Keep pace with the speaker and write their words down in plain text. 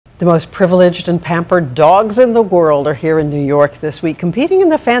The most privileged and pampered dogs in the world are here in New York this week, competing in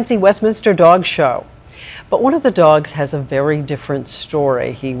the fancy Westminster Dog Show. But one of the dogs has a very different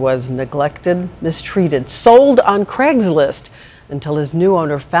story. He was neglected, mistreated, sold on Craigslist until his new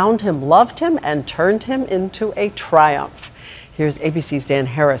owner found him, loved him, and turned him into a triumph. Here's ABC's Dan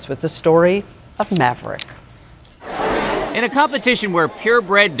Harris with the story of Maverick. In a competition where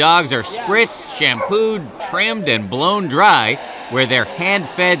purebred dogs are spritzed, shampooed, trimmed, and blown dry, where they're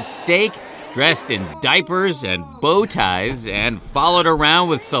hand-fed steak, dressed in diapers and bow ties, and followed around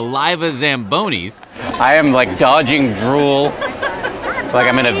with saliva zambonis. I am like dodging drool like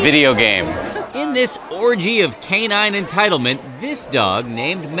I'm in a video game. In this orgy of canine entitlement, this dog,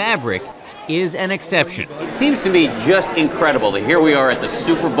 named Maverick, is an exception. It seems to me just incredible that here we are at the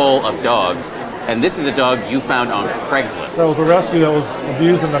Super Bowl of dogs, and this is a dog you found on Craigslist. That was a rescue that was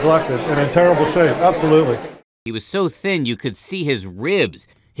abused and neglected and in terrible shape, absolutely. He was so thin you could see his ribs.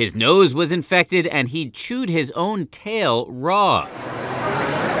 His nose was infected and he chewed his own tail raw.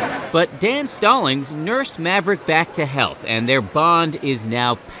 But Dan Stallings nursed Maverick back to health, and their bond is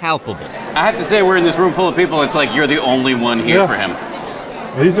now palpable. I have to say, we're in this room full of people, it's like you're the only one here for him.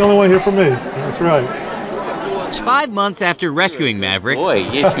 He's the only one here for me, that's right. 5 months after rescuing Maverick, Boy,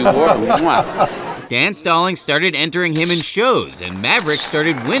 yes you were. Dan Stallings started entering him in shows, and Maverick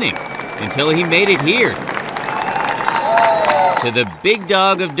started winning until he made it here to the big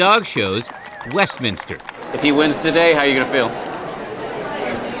dog of dog shows, Westminster. If he wins today, how are you gonna feel?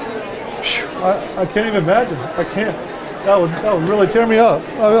 I can't even imagine. I can't. That would really tear me up.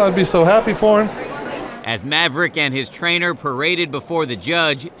 I'd be so happy for him. As Maverick and his trainer paraded before the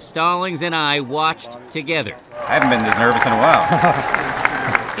judge, Stallings and I watched together. I haven't been this nervous in a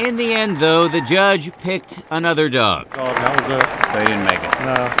while. In the end, though, the judge picked another dog. Oh, that was it. So he didn't make it.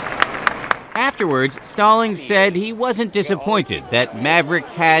 No. Afterwards, Stallings said he wasn't disappointed that Maverick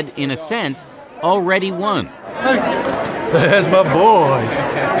had, in a sense, already won. Hey, there's my boy.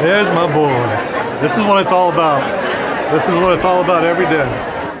 There's my boy. This is what it's all about. This is what it's all about every day.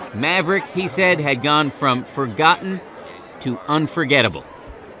 Maverick, he said, had gone from forgotten to unforgettable.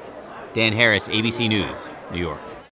 Dan Harris, ABC News, New York.